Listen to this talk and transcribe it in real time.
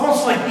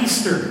like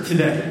Easter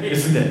today,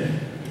 isn't it?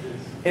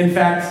 In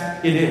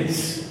fact, it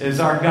is. As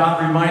our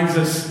God reminds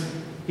us,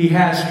 He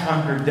has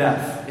conquered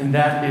death, and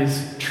that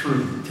is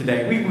true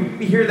today.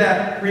 We hear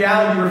that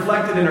reality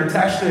reflected in our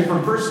text today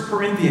from 1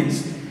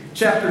 Corinthians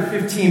chapter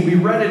 15. We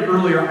read it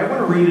earlier. I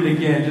want to read it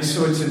again, just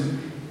so it's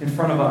in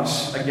front of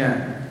us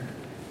again.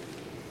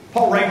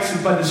 Paul writes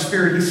it by the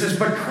Spirit. He says,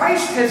 "But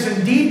Christ has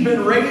indeed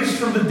been raised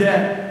from the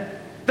dead,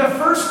 the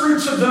first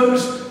fruits of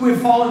those who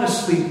have fallen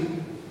asleep.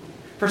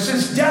 For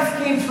since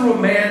death came through a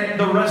man,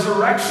 the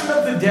resurrection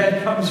of the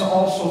dead comes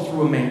also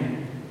through a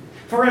man.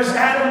 For as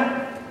Adam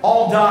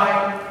all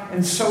die,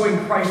 and so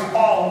in Christ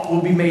all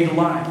will be made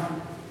alive.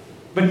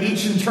 But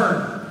each in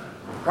turn.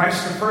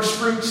 Christ the first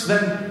fruits,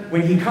 then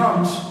when He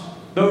comes,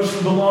 those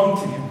who belong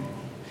to Him.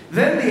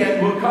 Then the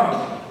end will come,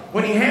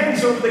 when He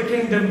hands over the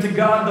kingdom to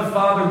God the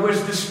Father, who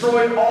has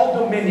destroyed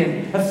all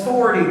dominion,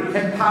 authority,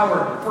 and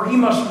power. For He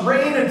must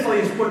reign until He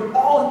has put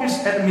all His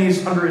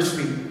enemies under His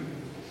feet.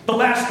 The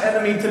last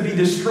enemy to be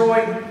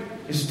destroyed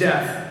is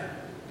death,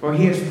 for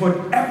He has put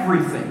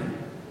everything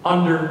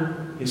under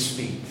His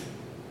feet."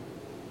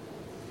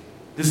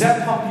 Does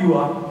that pump you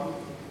up?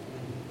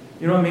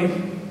 You know what I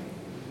mean?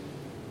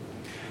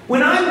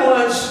 When I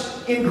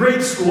was in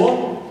grade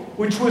school,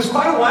 which was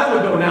quite a while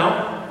ago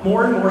now,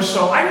 more and more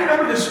so, I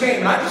remember this game,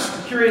 and I'm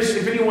just curious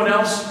if anyone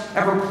else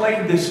ever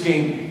played this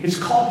game. It's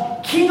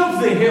called King of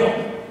the Hill.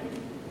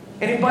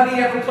 Anybody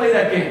ever play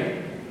that game?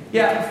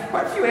 Yeah,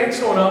 quite a few hands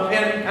going up,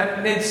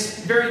 and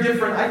it's very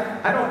different.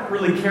 I don't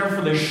really care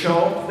for the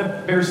show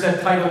that bears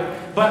that title,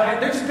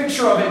 but there's a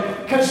picture of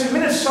it, because in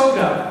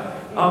Minnesota,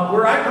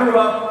 where I grew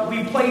up,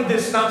 we played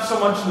this not so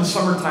much in the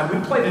summertime.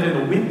 We played it in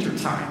the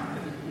wintertime.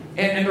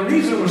 And the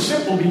reason was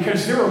simple,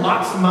 because there were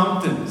lots of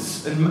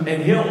mountains and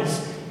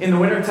hills in the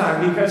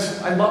wintertime,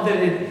 because I loved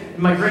it.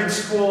 In my grade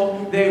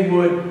school, they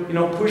would,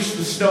 push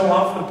the snow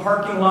off the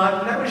parking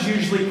lot, and that was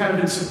usually kind of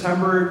in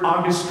September,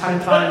 August kind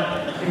of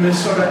time in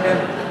Minnesota.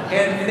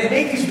 And they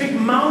made these big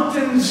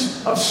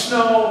mountains of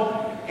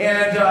snow,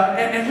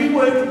 and we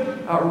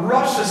would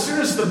rush as soon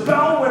as the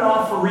bell went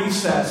off for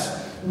recess.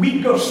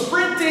 We'd go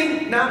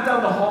sprinting, not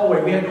down the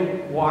hallway. We had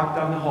to walk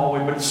down the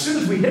hallway, but as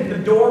soon as we hit the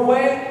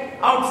doorway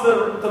out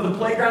to the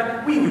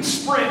playground, we would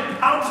sprint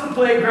out to the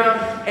playground,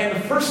 and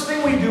the first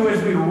thing we do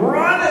is we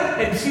run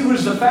and see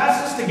who's the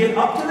fastest to get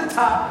up to the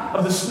top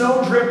of the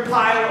snowdrift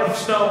pile of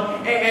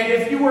snow. And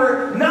if you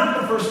were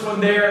not the first one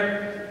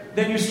there,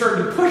 then you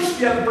started to push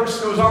the other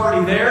person who was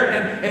already there,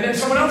 and then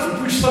someone else would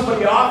push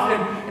somebody off,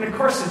 and of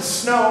course it's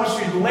snow, so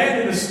you'd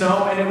land in the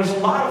snow, and it was a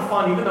lot of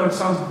fun, even though it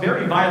sounds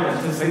very violent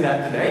to say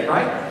that today,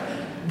 right?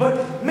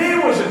 But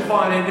man, was it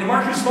fun. And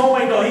Marcus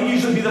Mowinkle, he'd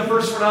usually be the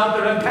first one out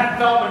there, and Pat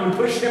Feldman would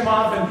push him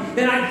off, and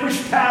then I'd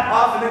push Pat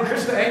off, and then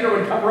Krista Anger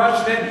would come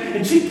rushing in,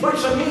 and she'd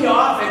push me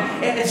off,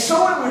 and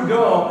so it would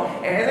go.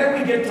 And then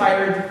we'd get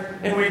tired,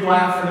 and we'd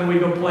laugh, and then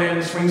we'd go play on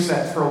the swing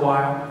sets for a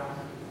while.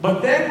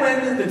 But then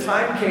when the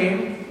time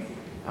came,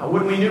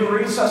 when we knew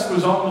recess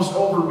was almost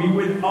over, we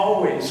would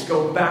always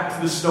go back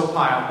to the snow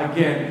pile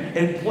again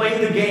and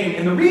play the game.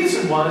 And the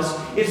reason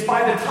is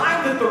by the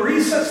time that the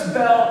recess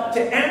bell to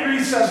end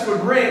recess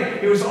would ring,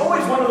 it was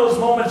always one of those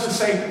moments to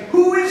say,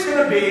 who is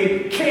going to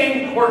be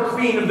king or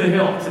queen of the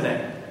hill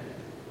today?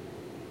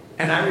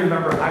 And I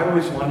remember I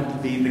always wanted to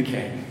be the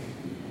king.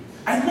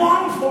 I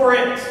longed for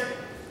it.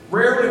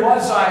 Rarely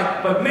was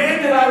I, but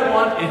man, did I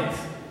want it.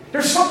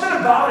 There's something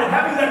about it,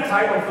 having that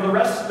title for the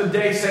rest of the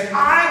day, saying,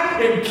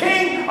 I am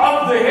king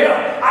of the hill.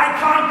 I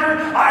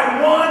conquered, I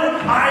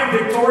won, I'm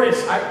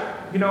victorious.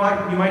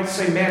 You might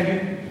say,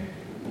 man,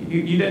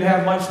 you didn't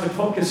have much to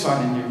focus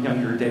on in your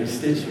younger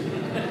days, did you?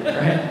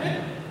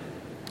 Right?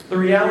 The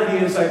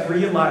reality is I've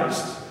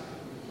realized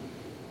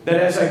that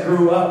as I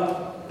grew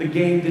up, the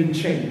game didn't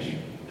change.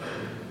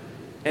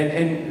 And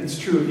it's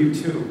true of you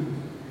too.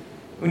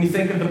 When you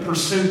think of the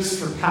pursuits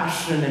for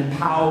passion and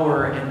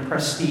power and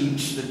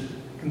prestige that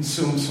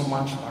consume so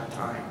much of our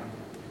time.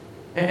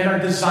 And our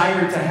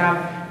desire to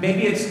have,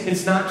 maybe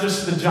it's not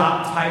just the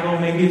job title,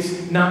 maybe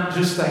it's not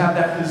just to have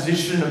that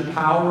position of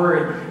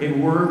power in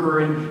work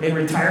or in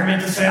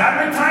retirement to say,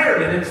 I'm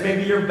retired, and it's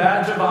maybe your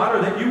badge of honor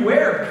that you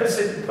wear because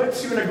it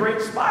puts you in a great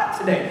spot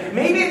today.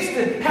 Maybe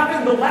it's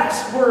having the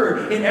last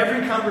word in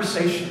every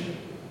conversation.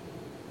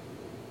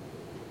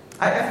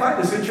 I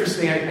find this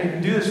interesting. I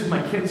do this with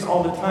my kids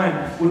all the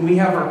time when we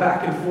have our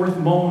back and forth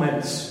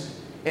moments.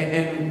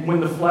 And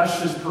when the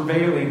flesh is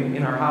prevailing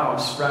in our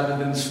house rather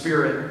than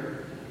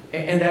spirit,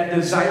 and that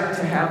desire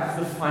to have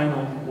the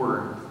final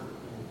word,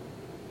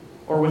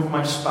 or with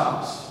my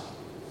spouse,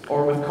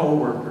 or with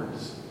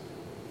coworkers,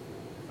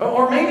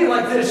 or maybe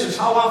like this is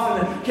how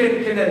often can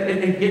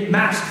it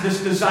mask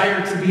this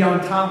desire to be on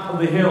top of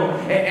the hill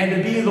and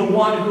to be the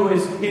one who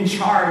is in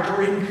charge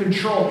or in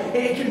control.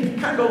 It can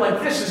kind of go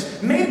like this: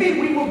 is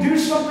maybe we will do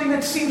something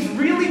that seems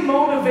really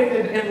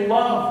motivated in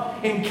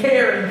love and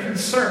care and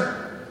concern.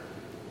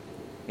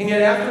 And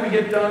yet after we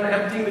get done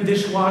emptying the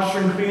dishwasher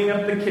and cleaning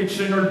up the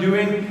kitchen or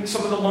doing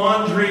some of the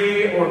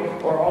laundry or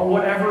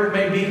whatever it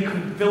may be,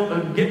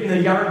 getting the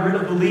yard rid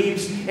of the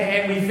leaves,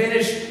 and we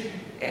finish,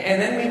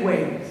 and then we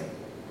wait.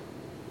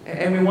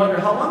 And we wonder,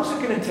 how long is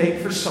it going to take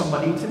for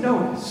somebody to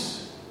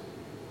notice?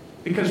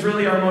 Because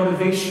really our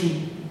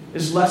motivation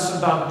is less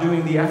about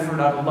doing the effort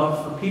out of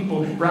love for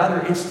people.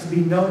 Rather, it's to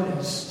be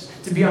noticed,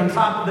 to be on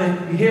top of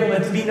the hill,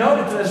 and to be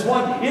noted as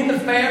one in the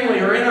family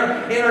or in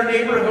our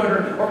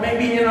neighborhood or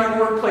maybe in our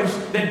workplace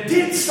that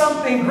did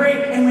something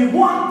great, and we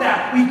want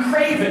that. We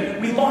crave it.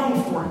 We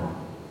long for it.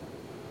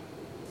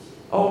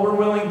 Oh, we're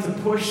willing to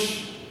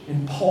push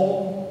and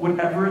pull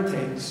whatever it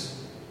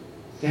takes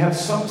to have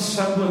some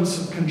semblance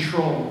of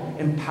control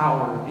and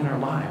power in our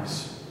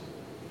lives.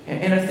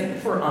 And I think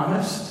if we're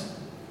honest,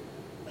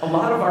 a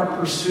lot of our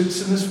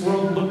pursuits in this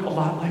world look a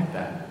lot like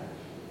that.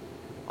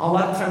 A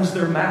lot of times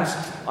they're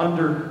masked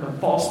under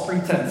false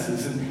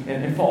pretenses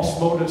and false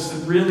motives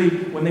that really,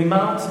 when they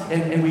mount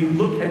and we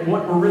look at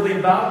what we're really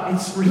about,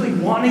 it's really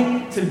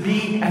wanting to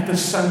be at the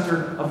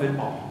center of it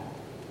all.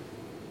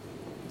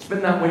 It's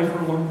been that way for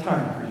a long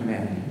time for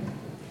humanity.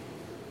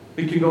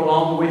 We can go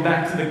all the way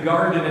back to the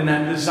garden and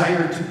that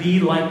desire to be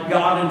like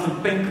God and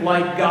to think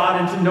like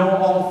God and to know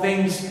all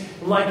things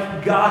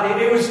like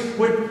God. It was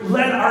what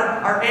led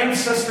our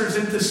ancestors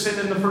into sin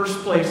in the first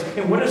place.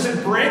 And what does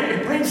it bring?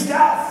 It brings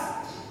death.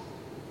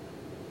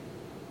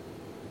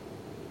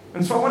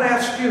 And so I want to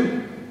ask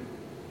you,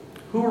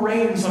 who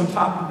reigns on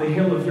top of the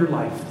hill of your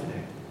life today?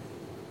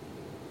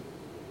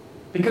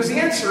 Because the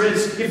answer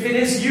is, if it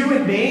is you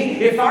and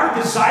me, if our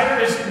desire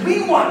is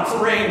we want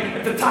to reign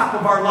at the top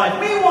of our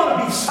life, we want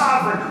to be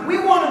sovereign, we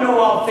want to know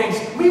all things,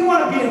 we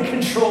want to be in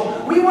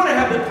control, we want to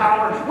have the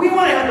power, we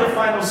want to have the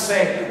final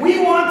say,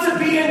 we want to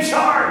be in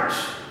charge.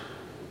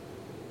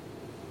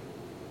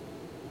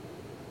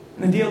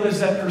 And the deal is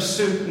that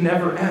pursuit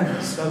never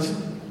ends, does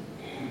it?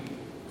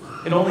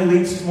 It only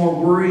leads to more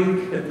worry,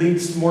 it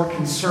leads to more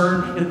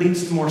concern, it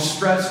leads to more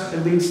stress,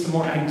 it leads to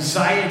more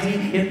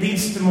anxiety, it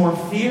leads to more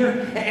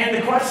fear. And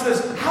the question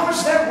is, how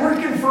is that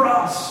working for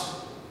us?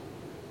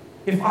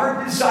 If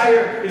our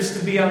desire is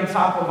to be on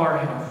top of our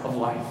health of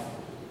life.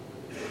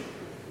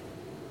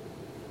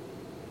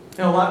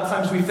 A lot of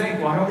times we think,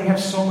 well, I only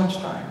have so much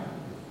time.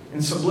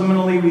 And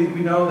subliminally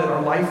we know that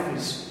our life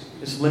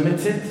is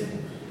limited.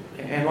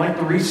 And like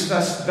the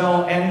recess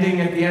bell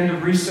ending at the end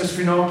of recess,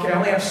 we know, okay, I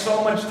only have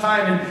so much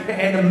time.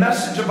 And the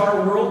message of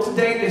our world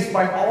today is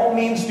by all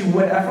means do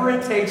whatever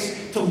it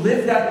takes to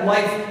live that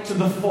life to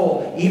the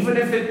full. Even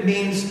if it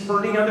means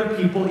hurting other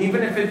people,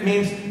 even if it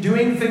means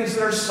doing things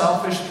that are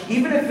selfish,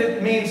 even if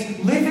it means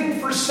living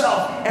for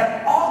self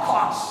at all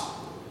costs.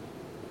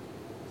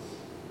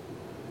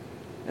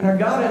 And our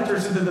God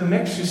enters into the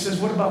mix. He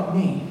says, what about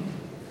me?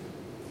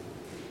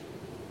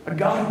 A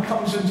God who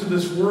comes into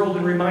this world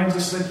and reminds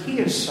us that He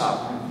is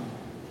sovereign,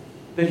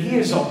 that He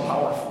is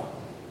all-powerful,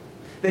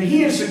 that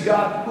He is a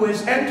God who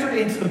has entered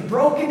into the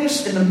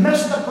brokenness and the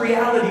messed up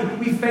reality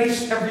we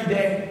face every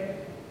day.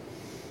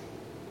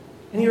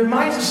 And He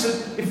reminds us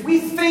that if we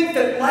think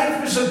that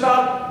life is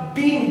about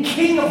being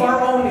king of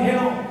our own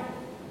hill,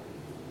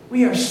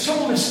 we are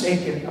so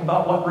mistaken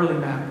about what really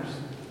matters.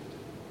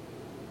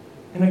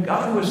 And a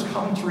God who has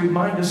come to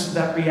remind us of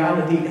that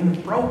reality and the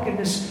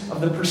brokenness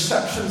of the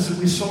perceptions that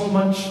we so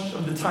much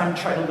of the time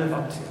try to live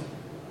up to.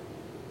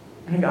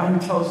 And a God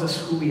who tells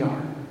us who we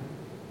are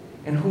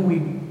and who we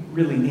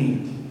really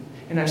need.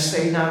 And I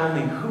say not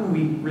only who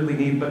we really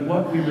need, but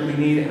what we really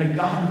need. And a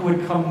God who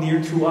would come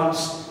near to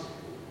us,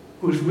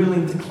 who is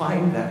willing to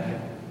climb that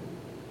hill.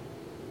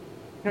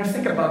 And I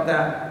think about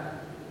that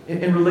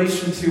in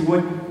relation to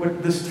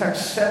what this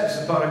text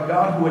says about a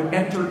God who would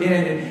enter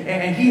in,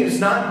 and He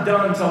is not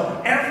done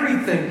until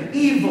everything,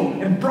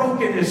 evil and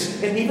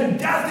brokenness and even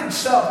death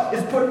itself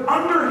is put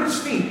under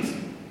His feet.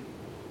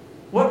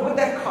 What would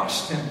that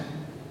cost Him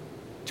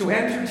to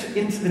enter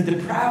into the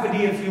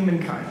depravity of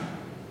humankind?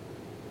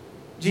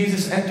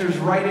 Jesus enters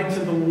right into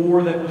the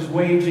war that was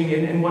waging,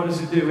 and what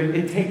does it do?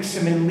 It takes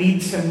Him and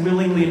leads Him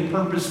willingly and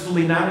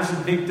purposefully, not as a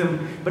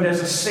victim, but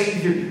as a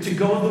Savior, to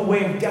go the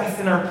way of death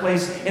in our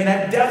place. And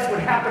that death would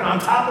happen on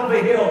top of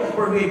a hill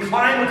where we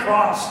climb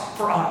across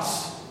for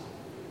us.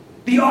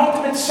 The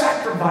ultimate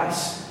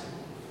sacrifice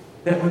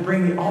that would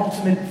bring the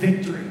ultimate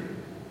victory.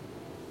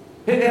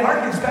 It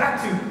harkens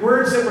back to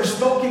words that were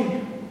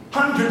spoken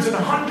hundreds and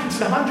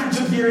hundreds and hundreds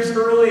of years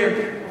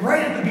earlier,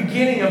 right at the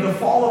beginning of the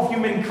fall of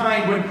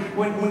humankind,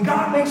 when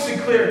God makes it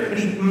clear and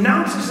He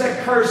announces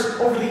that curse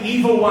over the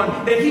evil one,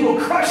 that He will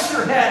crush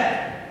your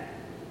head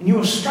and you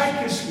will strike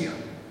His heel.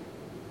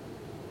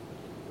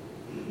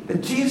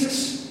 That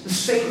Jesus, the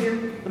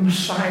Savior, the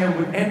Messiah,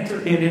 would enter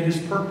in, and His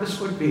purpose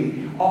would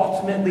be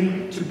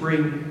ultimately to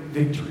bring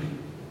victory.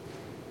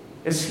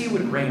 As He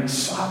would reign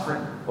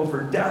sovereign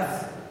over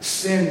death,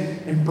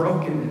 sin, and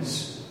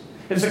brokenness.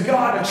 As a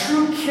God, a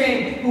true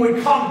King who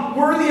would come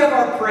worthy of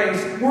our praise,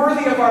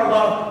 worthy of our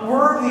love,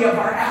 worthy of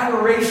our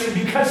adoration,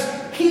 because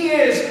He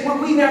is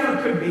what we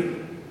never could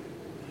be.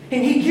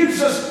 And He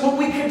gives us what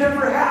we could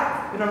never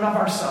have in and of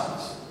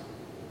ourselves.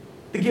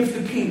 The gift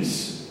of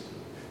peace,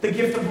 the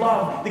gift of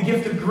love, the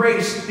gift of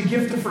grace, the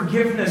gift of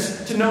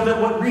forgiveness, to know that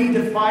what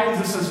redefines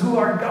us as who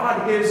our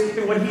God is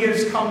and what He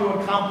has come to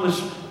accomplish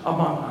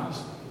among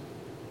us.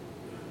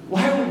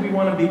 Why would we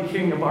want to be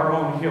king of our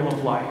own hill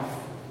of life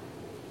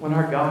when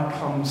our God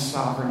comes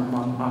sovereign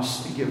among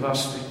us to give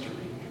us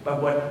victory by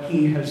what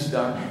he has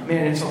done?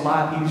 Man, it's a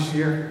lot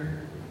easier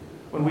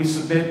when we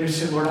submit and we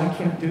say, Lord, I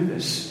can't do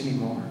this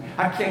anymore.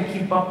 I can't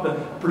keep up the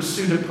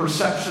pursuit of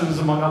perceptions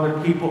among other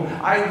people.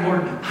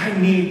 Lord, I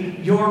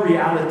need your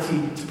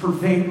reality to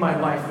pervade my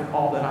life with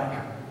all that I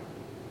am.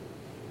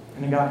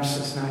 And the God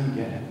says, now you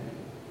get it.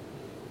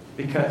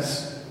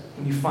 Because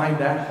when you find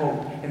that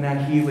hope and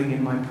that healing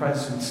in my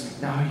presence,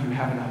 now you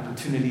have an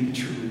opportunity to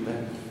truly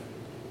live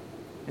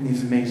in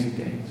these amazing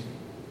days.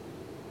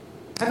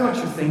 I know what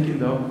you're thinking,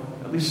 though.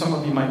 At least some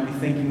of you might be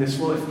thinking this.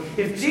 Well,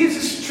 if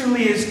Jesus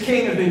truly is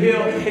king of the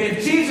hill, and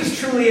if Jesus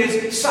truly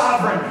is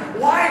sovereign,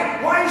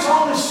 why is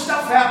all this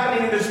stuff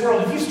happening in this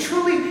world? If he's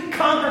truly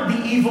conquered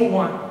the evil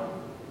one.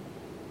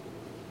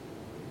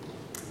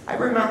 I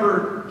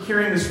remember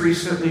hearing this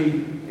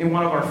recently in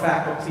one of our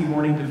faculty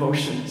morning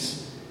devotions.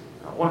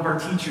 One of our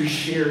teachers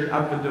shared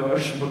out of the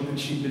devotion book that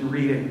she'd been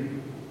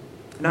reading.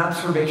 An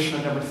observation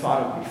I never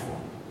thought of before.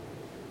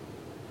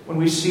 When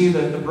we see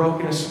the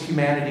brokenness of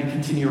humanity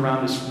continue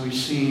around us, when we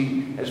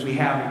see, as we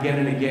have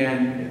again and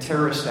again,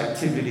 terrorist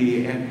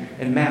activity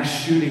and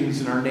mass shootings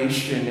in our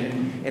nation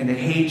and the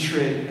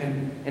hatred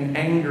and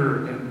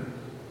anger and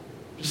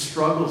the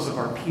struggles of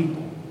our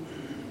people,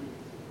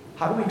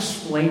 how do we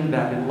explain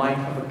that in light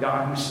of a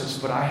God who says,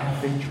 but I have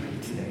victory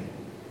today?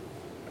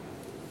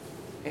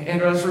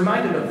 And I was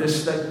reminded of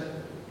this, that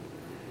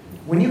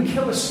when you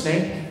kill a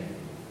snake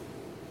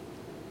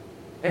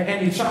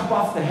and you chop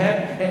off the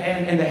head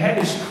and the head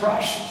is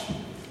crushed. I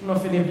don't know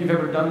if any of you have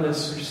ever done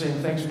this or you're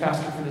saying, thanks,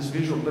 Pastor, for this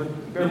visual,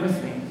 but bear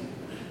with me.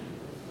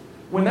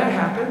 When that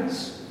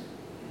happens,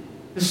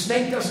 the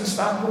snake doesn't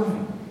stop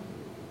moving.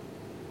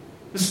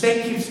 The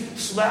snake keeps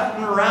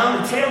slapping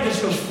around. The tail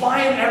just goes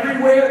flying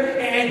everywhere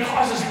and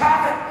causes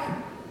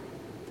havoc.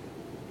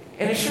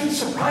 And it shouldn't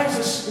surprise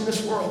us in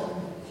this world.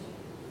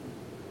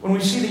 When we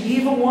see the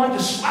evil one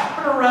just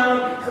slapping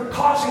around,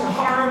 causing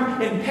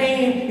harm and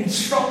pain and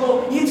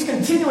struggle, he's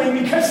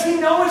continuing because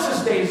he knows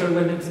his days are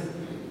limited.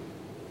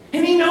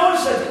 And he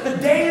knows that the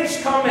day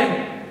is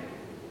coming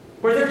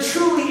where there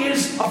truly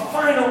is a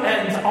final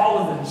end to all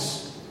of this.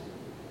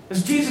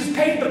 As Jesus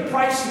paid the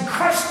price and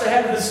crushed the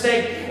head of the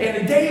snake,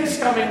 and the day is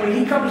coming when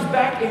he comes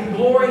back in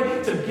glory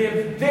to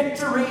give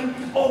victory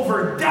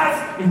over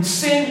death and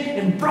sin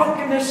and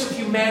brokenness of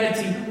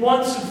humanity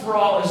once and for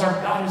all, as our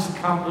God has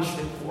accomplished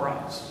it for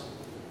us.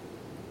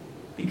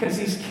 Because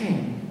he's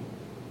king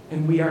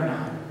and we are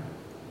not.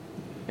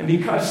 And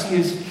because he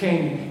is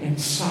king and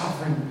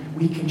sovereign,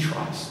 we can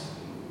trust.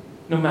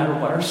 No matter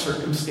what our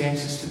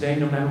circumstances today,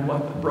 no matter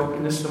what the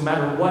brokenness, no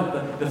matter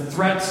what the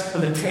threats of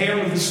the tail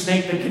of the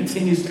snake that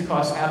continues to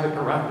cause havoc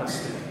around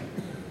us today,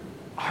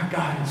 our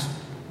God has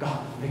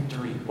got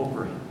victory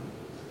over it.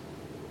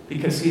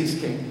 Because he is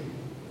king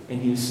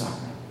and he is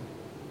sovereign.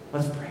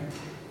 Let's pray.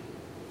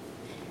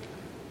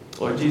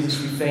 Lord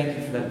Jesus, we thank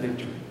you for that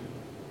victory.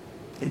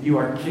 That you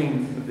are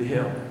king of the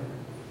hill.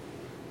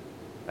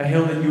 A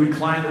hill that you would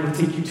climb that would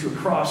take you to a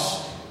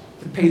cross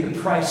to pay the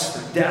price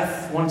for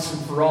death once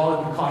and for all.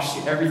 It would cost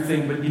you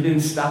everything, but you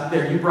didn't stop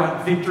there. You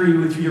brought victory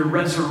with your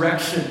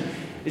resurrection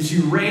as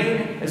you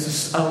reign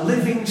as a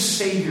living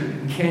Savior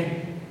and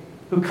King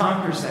who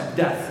conquers that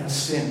death and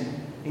sin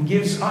and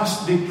gives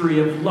us victory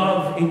of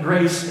love and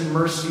grace and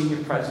mercy in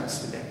your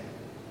presence today.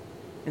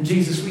 And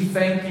Jesus, we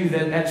thank you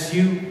that as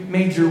you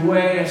made your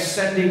way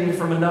ascending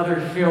from another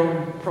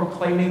hill,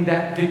 proclaiming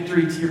that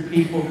victory to your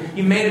people,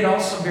 you made it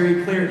also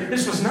very clear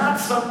this was not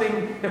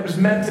something that was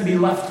meant to be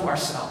left to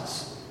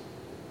ourselves,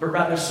 but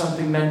rather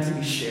something meant to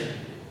be shared.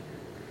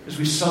 As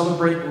we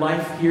celebrate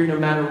life here, no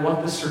matter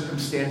what the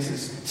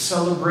circumstances,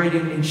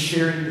 celebrating and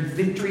sharing the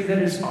victory that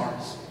is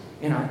ours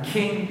in our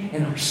King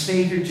and our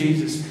Savior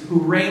Jesus, who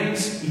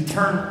reigns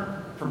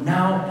eternal from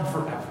now and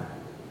forever.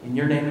 In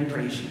your name we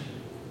praise you.